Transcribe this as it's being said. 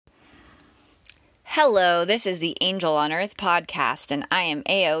Hello, this is the Angel on Earth podcast, and I am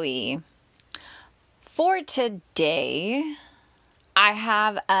AOE. For today, I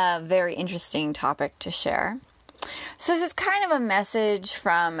have a very interesting topic to share. So this is kind of a message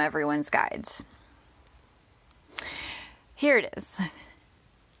from everyone's guides. Here it is.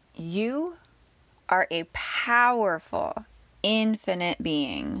 You are a powerful, infinite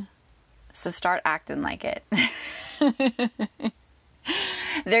being. So start acting like it.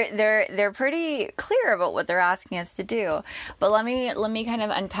 They're pretty clear about what they're asking us to do. But let me kind of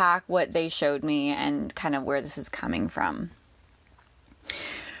unpack what they showed me and kind of where this is coming from.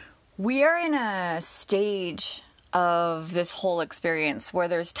 We are in a stage of this whole experience where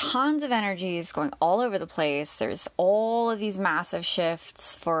there's tons of energies going all over the place. There's all of these massive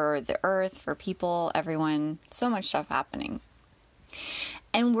shifts for the earth, for people, everyone, so much stuff happening.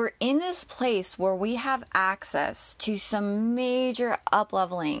 And we're in this place where we have access to some major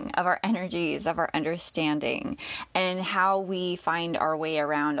up-leveling of our energies, of our understanding, and how we find our way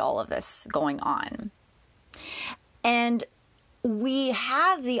around all of this going on. And we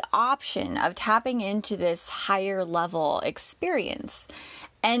have the option of tapping into this higher level experience.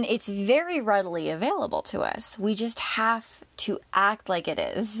 And it's very readily available to us. We just have to act like it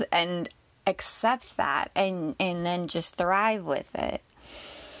is and accept that and then just thrive with it.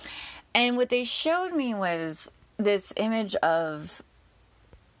 And what they showed me was this image of,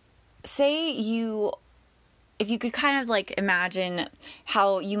 say if you could kind of like imagine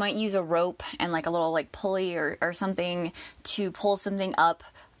how you might use a rope and like a little like pulley or something to pull something up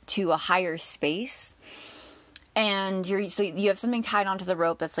to a higher space. And so you have something tied onto the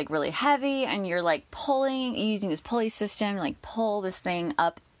rope that's like really heavy, and you're like using this pulley system, like pull this thing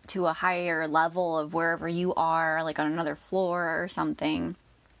up to a higher level of wherever you are, like on another floor or something.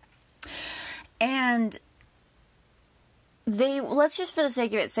 And let's just for the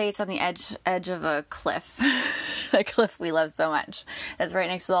sake of it say it's on the edge of a cliff. That cliff we love so much. That's right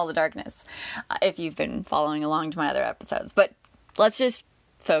next to all the darkness. If you've been following along to my other episodes. But let's just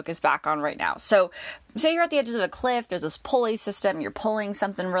focus back on right now. So say you're at the edges of a cliff, there's this pulley system, you're pulling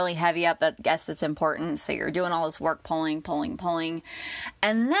something really heavy up that guess it's important. So you're doing all this work pulling.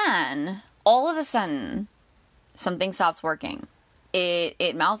 And then all of a sudden something stops working.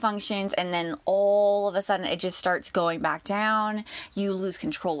 It malfunctions, and then all of a sudden it just starts going back down. You lose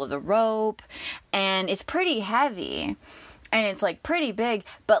control of the rope, and it's pretty heavy, and it's like pretty big,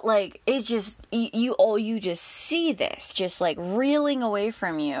 but like it's just you just see this just like reeling away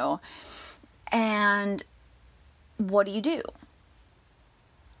from you. And what do?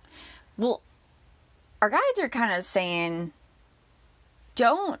 Well, our guides are kind of saying,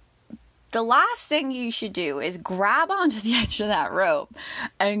 the last thing you should do is grab onto the edge of that rope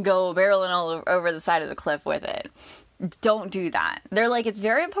and go barreling all over the side of the cliff with it. Don't do that. They're like, it's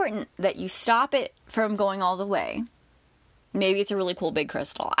very important that you stop it from going all the way. Maybe it's a really cool big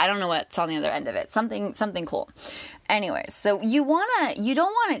crystal. I don't know what's on the other end of it. Something cool. Anyways, so you don't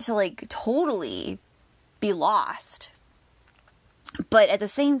want it to like totally be lost. But at the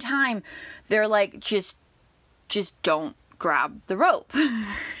same time, they're like, just don't grab the rope.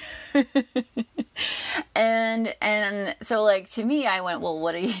 and so like to me I went, well,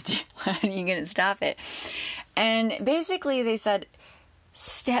 what are you doing? How are you gonna stop it? And basically they said,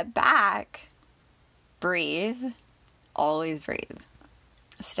 step back, breathe, always breathe,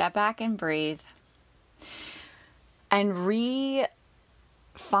 step back and breathe, and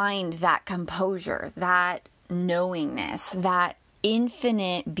find that composure, that knowingness, that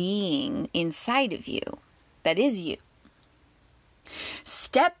infinite being inside of you that is you.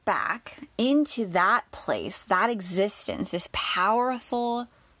 Step back into that place, that existence, this powerful,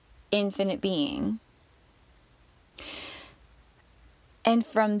 infinite being. And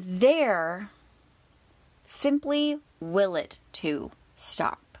from there, simply will it to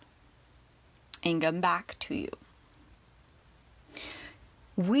stop and come back to you.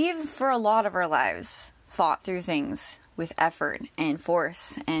 We've, for a lot of our lives, fought through things with effort and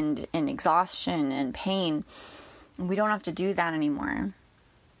force and exhaustion and pain. We don't have to do that anymore.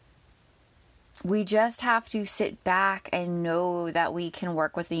 We just have to sit back and know that we can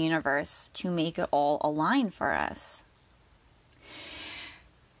work with the universe to make it all align for us.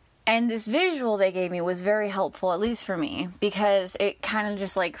 And this visual they gave me was very helpful, at least for me, because it kind of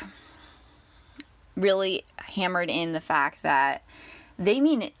just like really hammered in the fact that they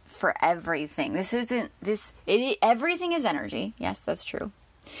mean it for everything. Everything is energy. Yes, that's true.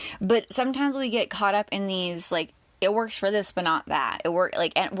 But sometimes we get caught up in these like, it works for this, but not that.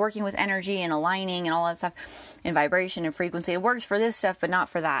 Working with energy and aligning and all that stuff and vibration and frequency. It works for this stuff, but not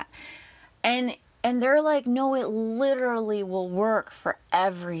for that. And And they're like, no, it literally will work for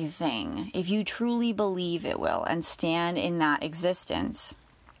everything if you truly believe it will and stand in that existence.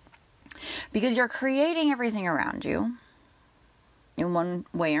 Because you're creating everything around you in one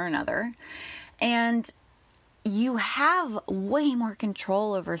way or another. And you have way more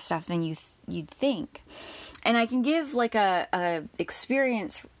control over stuff than you'd think. And I can give like a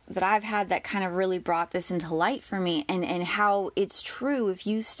experience that I've had that kind of really brought this into light for me, and how it's true if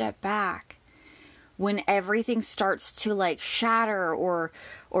you step back when everything starts to like shatter or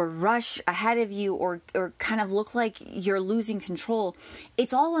rush ahead of you or kind of look like you're losing control.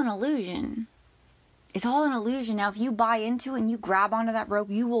 It's all an illusion. It's all an illusion. Now, if you buy into it and you grab onto that rope,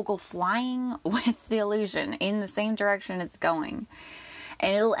 you will go flying with the illusion in the same direction it's going.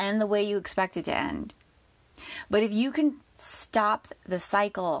 And it'll end the way you expect it to end. But if you can stop the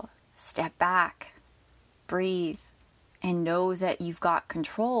cycle, step back, breathe, and know that you've got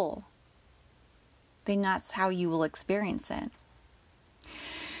control, then that's how you will experience it.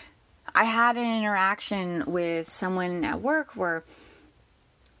 I had an interaction with someone at work where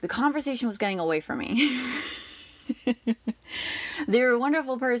the conversation was getting away from me. They're a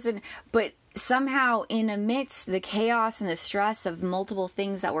wonderful person, but somehow in amidst the chaos and the stress of multiple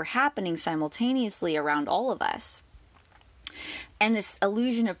things that were happening simultaneously around all of us, and this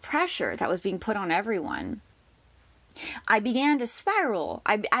illusion of pressure that was being put on everyone, I began to spiral.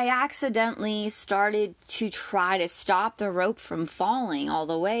 I accidentally started to try to stop the rope from falling all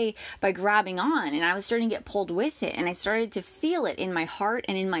the way by grabbing on, and I was starting to get pulled with it, and I started to feel it in my heart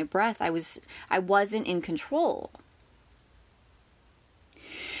and in my breath. I wasn't in control.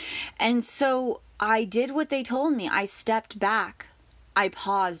 And so I did what they told me. I stepped back. I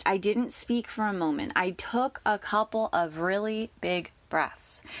paused. I didn't speak for a moment. I took a couple of really big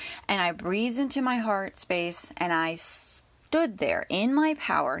breaths, and I breathed into my heart space, and I stood there in my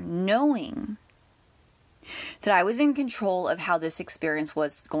power, knowing that I was in control of how this experience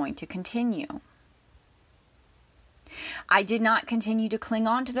was going to continue. I did not continue to cling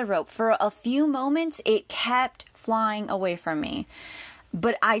on to the rope. For a few moments, it kept flying away from me,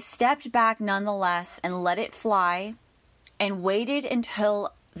 but I stepped back nonetheless and let it fly and waited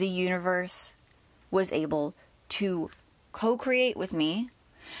until the universe was able to co-create with me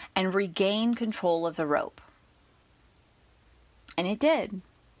and regain control of the rope. And it did.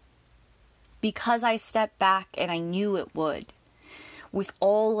 Because I stepped back, and I knew it would. With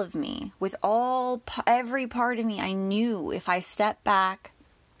all of me, with every part of me, I knew if I stepped back,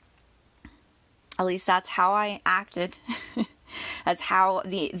 at least that's how I acted. That's how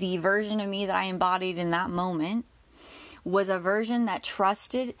the version of me that I embodied in that moment was a version that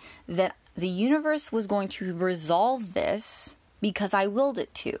trusted that the universe was going to resolve this because I willed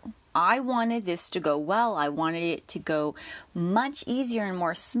it to. I wanted this to go well. I wanted it to go much easier and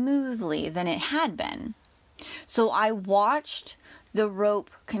more smoothly than it had been. So I watched the rope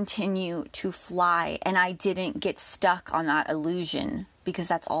continue to fly, and I didn't get stuck on that illusion, because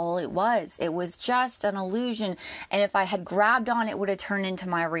that's all it was. It was just an illusion, and if I had grabbed on, it would have turned into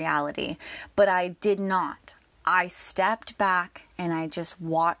my reality. But I did not. I stepped back and I just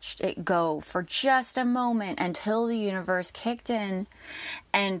watched it go for just a moment until the universe kicked in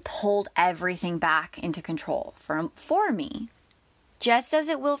and pulled everything back into control for me, just as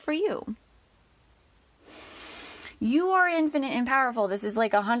it will for you. You are infinite and powerful. This is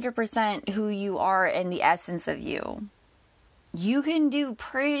like 100% who you are and the essence of you. You can do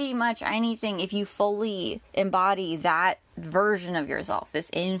pretty much anything if you fully embody that version of yourself, this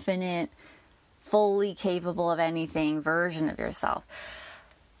infinite, fully capable of anything version of yourself.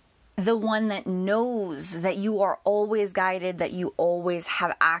 The one that knows that you are always guided, that you always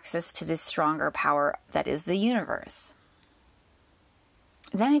have access to this stronger power that is the universe.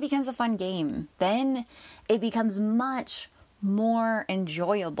 Then it becomes a fun game. Then it becomes much more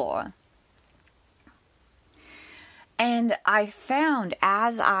enjoyable. And I found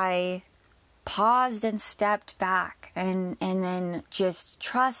as I paused and stepped back and then just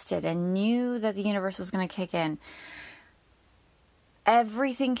trusted and knew that the universe was going to kick in,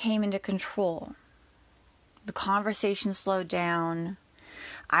 everything came into control. The conversation slowed down.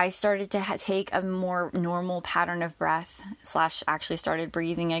 I started to take a more normal pattern of breath / actually started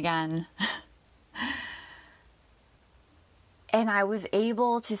breathing again. And I was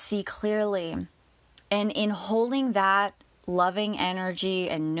able to see clearly. And in holding that loving energy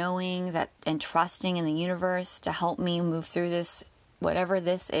and knowing that and trusting in the universe to help me move through this, whatever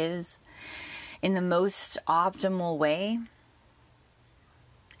this is, in the most optimal way,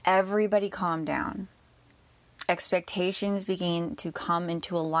 everybody calmed down. Expectations began to come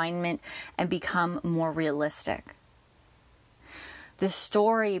into alignment and become more realistic. the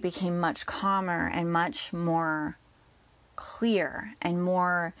story became much calmer and much more clear and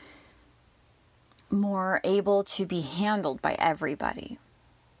more able to be handled by everybody.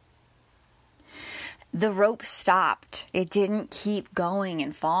 The rope stopped. It didn't keep going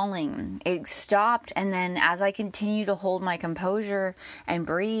and falling. It stopped, and then as I continued to hold my composure and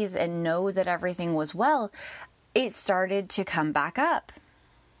breathe and know that everything was well, it started to come back up.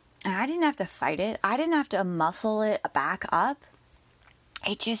 And I didn't have to fight it. I didn't have to muscle it back up.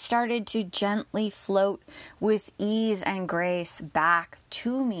 It just started to gently float with ease and grace back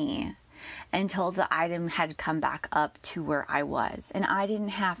to me until the item had come back up to where I was. And I didn't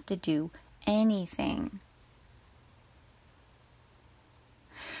have to do anything.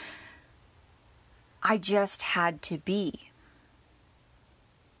 I just had to be.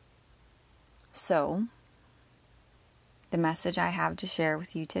 So, the message I have to share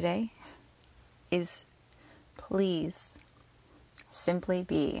with you today is please simply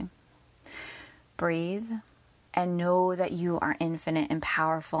be. Breathe and know that you are infinite and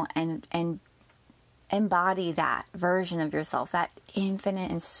powerful, and embody that version of yourself, that infinite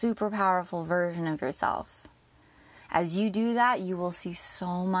and super powerful version of yourself. As you do that, you will see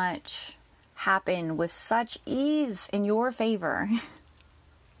so much happen with such ease in your favor,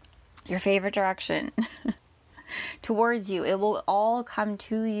 your favorite direction. Towards you. It will all come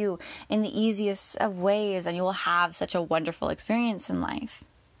to you in the easiest of ways, and you will have such a wonderful experience in life.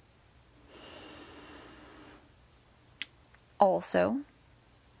 Also,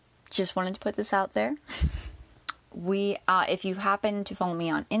 just wanted to put this out there. If you happen to follow me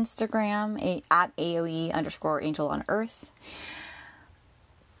on Instagram at AOE_Angel on Earth,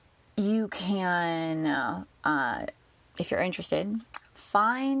 you can, if you're interested,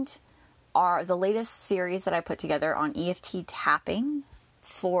 find the latest series that I put together on EFT tapping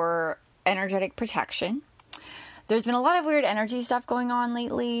for energetic protection. There's been a lot of weird energy stuff going on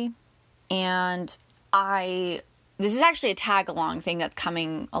lately, and this is actually a tag-along thing that's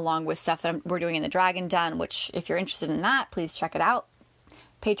coming along with stuff that we're doing in the Dragon Den, which if you're interested in that, please check it out.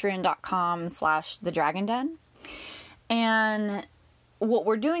 Patreon.com/thedragonden. And what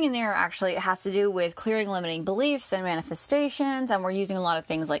we're doing in there actually, it has to do with clearing limiting beliefs and manifestations, and we're using a lot of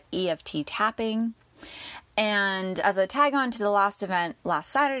things like EFT tapping. And as a tag on to the last event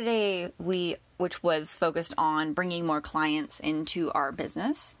last Saturday, which was focused on bringing more clients into our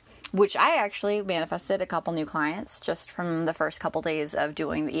business, which I actually manifested a couple new clients just from the first couple days of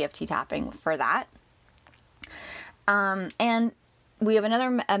doing the EFT tapping for that. And we have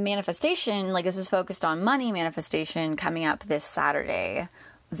another manifestation, like this is focused on money manifestation, coming up this Saturday,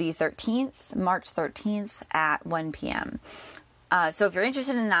 the 13th, March 13th at 1 p.m. So if you're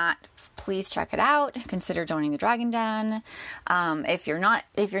interested in that, please check it out. Consider joining the Dragon Den. If you're not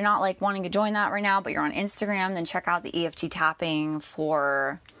like wanting to join that right now, but you're on Instagram, then check out the EFT tapping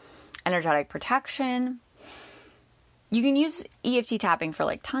for energetic protection. You can use EFT tapping for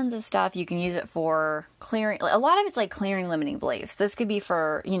like tons of stuff. You can use it for clearing. A lot of it's like clearing limiting beliefs. This could be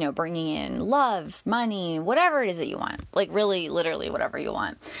for, bringing in love, money, whatever it is that you want. Like really, literally whatever you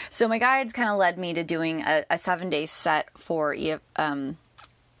want. So my guides kind of led me to doing a 7-day set for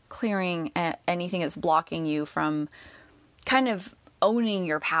clearing anything that's blocking you from kind of owning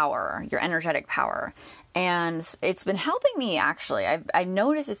your power, your energetic power. And it's been helping me, actually. I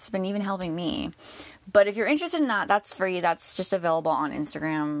noticed it's been even helping me. But if you're interested in that, that's free. That's just available on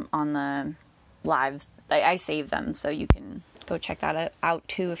Instagram on the lives. I save them, so you can go check that out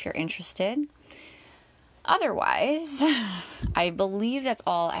too if you're interested. Otherwise, I believe that's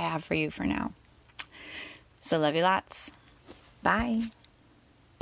all I have for you for now. So love you lots. Bye.